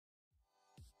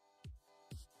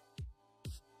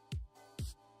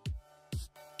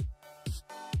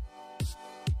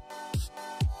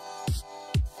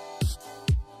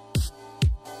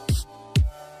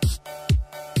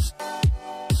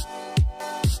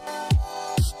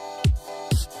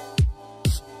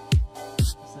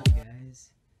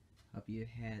you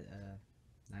had a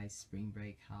nice spring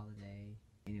break holiday.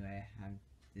 Anyway,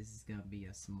 this is gonna be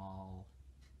a small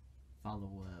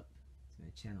follow-up to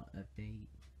the channel update.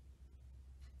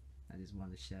 I just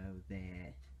wanted to show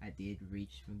that I did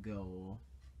reach my goal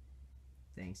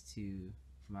thanks to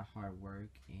my hard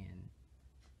work and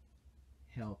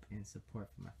help and support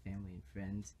from my family and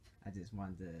friends. I just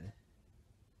wanted to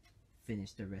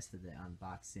finish the rest of the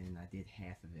unboxing. I did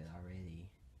half of it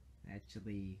already. I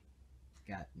actually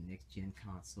got the next gen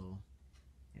console.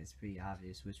 It's pretty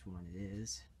obvious which one it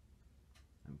is.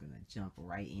 I'm gonna jump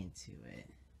right into it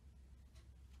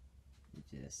and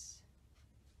just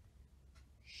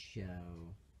show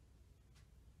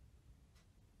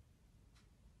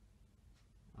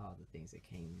all the things that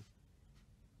came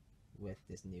with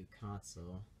this new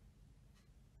console.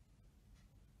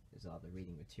 There's all the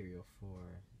reading material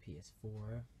for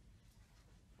PS4.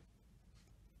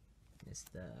 It's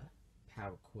the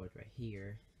power cord right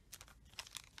here.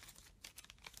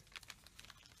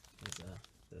 There's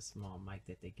the small mic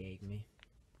that they gave me.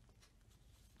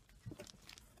 I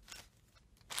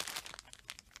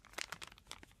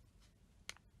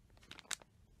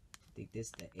think this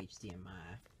is the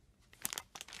HDMI.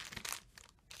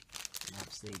 And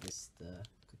obviously this is the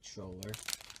controller.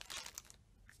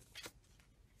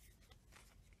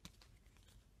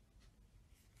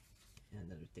 And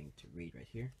another thing to read right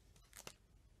here.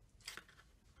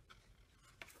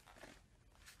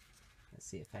 Let's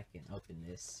see if I can open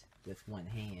this with one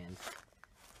hand.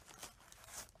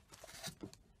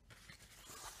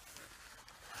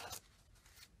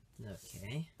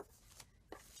 Okay.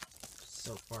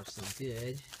 So far so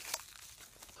good.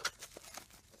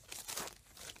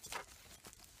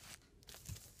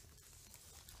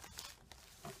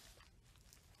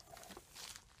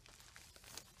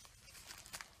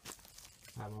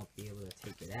 I won't be able to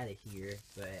take it out of here,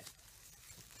 but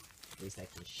at least I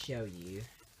can show you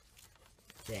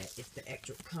that it's the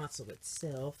actual console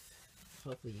itself.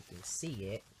 Hopefully you can see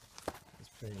it. Let's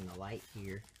put in the light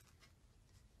here.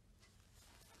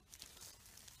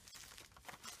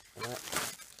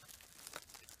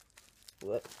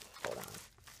 Whoop, hold on.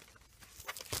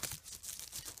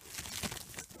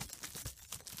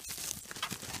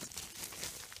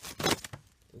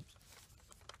 Oops.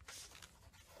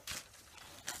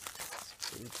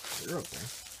 Screw open.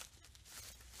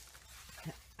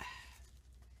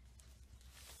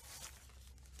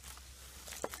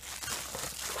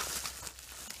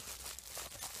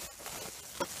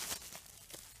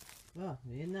 Well,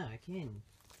 yeah, no, I can.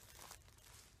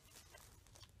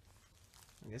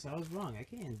 I guess I was wrong. I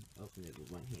can open it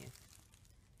with one hand.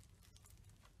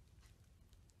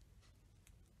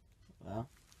 Well,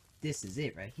 this is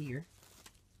it right here.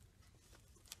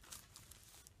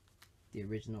 The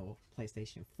original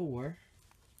PlayStation 4.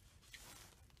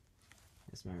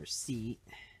 That's my receipt.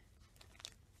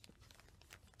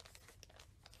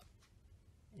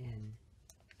 And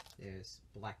there's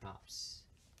Black Ops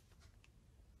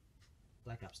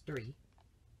 3.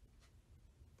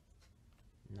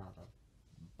 And all the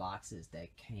boxes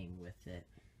that came with it.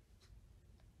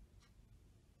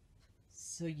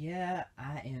 So yeah,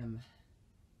 I am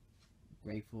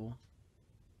grateful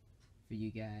for you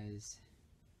guys.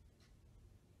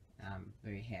 I'm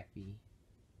very happy,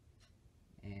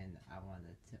 and I want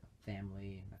to tell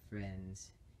family and my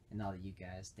friends and all of you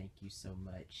guys, thank you so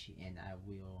much, and I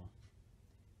will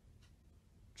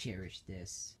cherish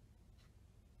this.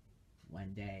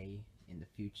 One day in the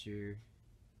future,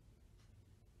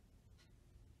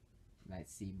 might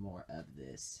see more of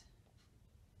this,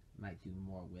 might do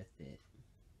more with it.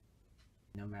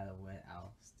 No matter what,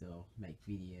 I'll still make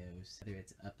videos, whether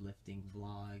it's uplifting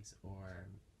vlogs or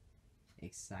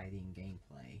exciting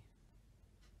gameplay.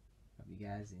 Hope you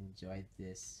guys enjoyed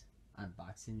this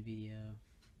unboxing video.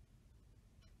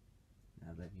 I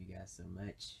love you guys so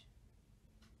much.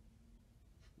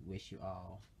 Wish you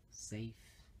all safe.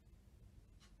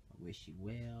 I wish you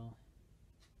well.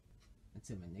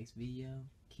 Until my next video,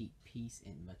 keep peace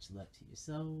and much love to your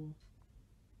soul.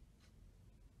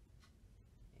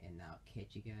 And I'll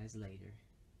catch you guys later.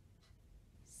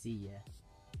 See ya.